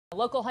A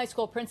local high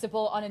school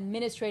principal on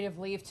administrative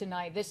leave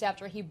tonight. This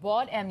after he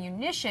bought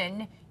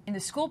ammunition in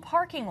the school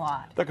parking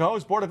lot. The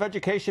Cohoes Board of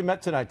Education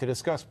met tonight to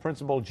discuss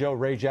Principal Joe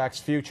Rajczak's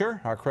future.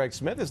 Our Craig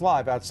Smith is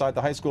live outside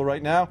the high school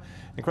right now.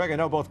 And Craig, I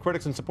know both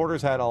critics and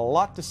supporters had a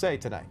lot to say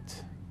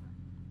tonight.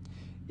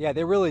 Yeah,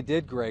 they really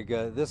did, Greg.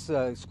 This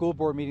school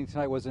board meeting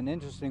tonight was an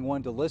interesting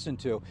one to listen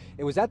to.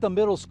 It was at the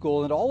middle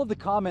school, and all of the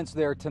comments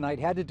there tonight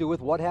had to do with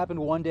what happened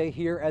one day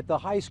here at the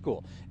high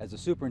school. As the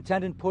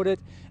superintendent put it,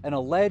 an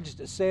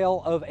alleged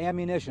sale of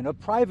ammunition, a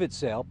private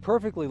sale,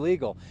 perfectly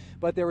legal.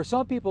 But there were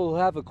some people who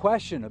have a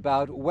question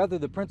about whether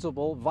the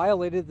principal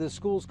violated the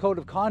school's code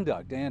of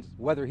conduct and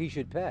whether he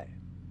should pay.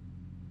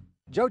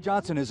 Joe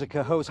Johnson is a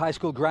Cohoes High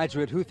School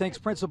graduate who thinks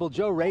Principal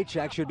Joe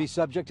Rajczak should be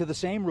subject to the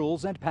same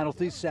rules and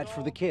penalties set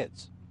for the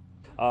kids.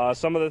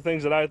 Some of the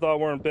things that I thought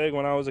weren't big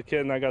when I was a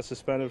kid and I got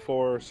suspended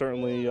for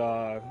certainly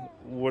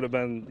would have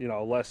been,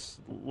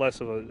 less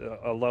of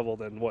a level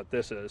than what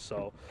this is.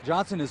 So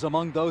Johnson is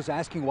among those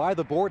asking why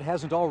the board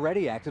hasn't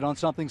already acted on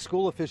something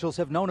school officials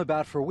have known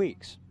about for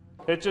weeks.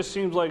 It just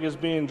seems like it's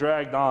being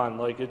dragged on.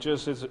 Like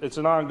it's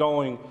an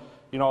ongoing,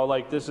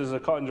 like this is a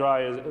cut and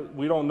dry.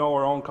 We don't know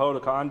our own code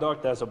of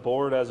conduct as a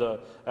board, as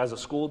a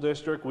school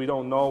district. We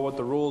don't know what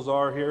the rules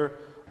are here.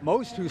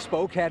 Most who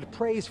spoke had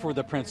praise for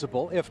the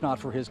principal, if not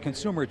for his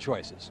consumer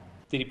choices.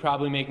 Did he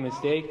probably make a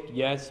mistake?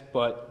 Yes,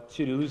 but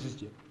should he lose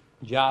his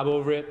job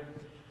over it?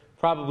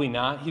 Probably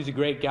not. He's a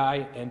great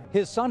guy. And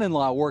his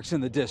son-in-law works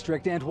in the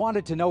district and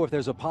wanted to know if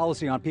there's a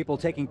policy on people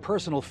taking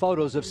personal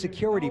photos of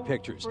security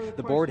pictures.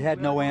 The board had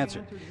no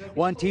answer.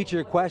 One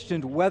teacher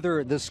questioned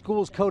whether the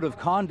school's code of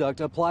conduct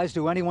applies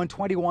to anyone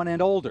 21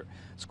 and older.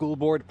 School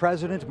board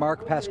president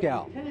Mark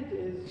Pascale.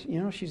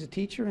 She's a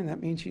teacher, and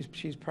that means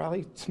she's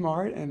probably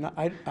smart, and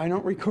I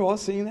don't recall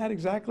seeing that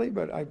exactly,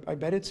 but I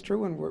bet it's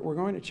true, and we're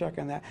going to check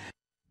on that.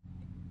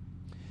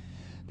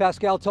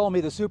 Pascale told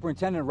me the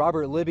superintendent,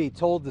 Robert Libby,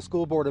 told the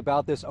school board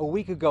about this a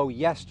week ago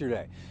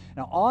yesterday.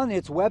 Now, on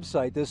its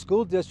website, the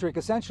school district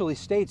essentially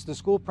states the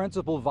school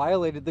principal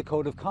violated the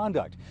code of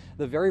conduct.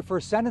 The very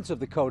first sentence of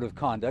the code of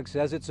conduct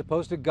says it's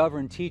supposed to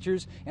govern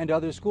teachers and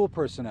other school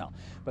personnel.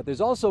 But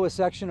there's also a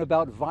section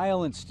about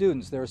violent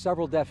students. There are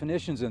several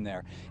definitions in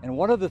there. And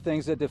one of the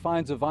things that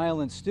defines a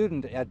violent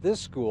student at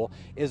this school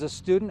is a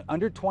student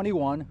under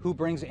 21 who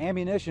brings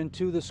ammunition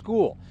to the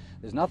school.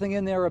 There's nothing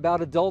in there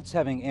about adults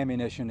having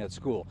ammunition at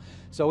school.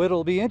 So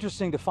it'll be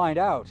interesting to find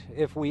out,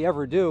 if we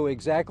ever do,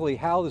 exactly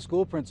how the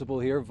school principal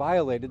here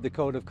violated the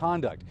code of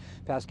conduct.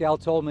 Pascale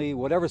told me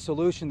whatever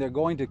solution they're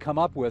going to come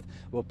up with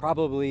will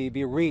probably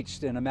be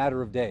reached in a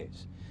matter of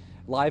days.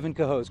 Live in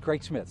Cohoes,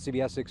 Craig Smith,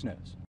 CBS 6 News.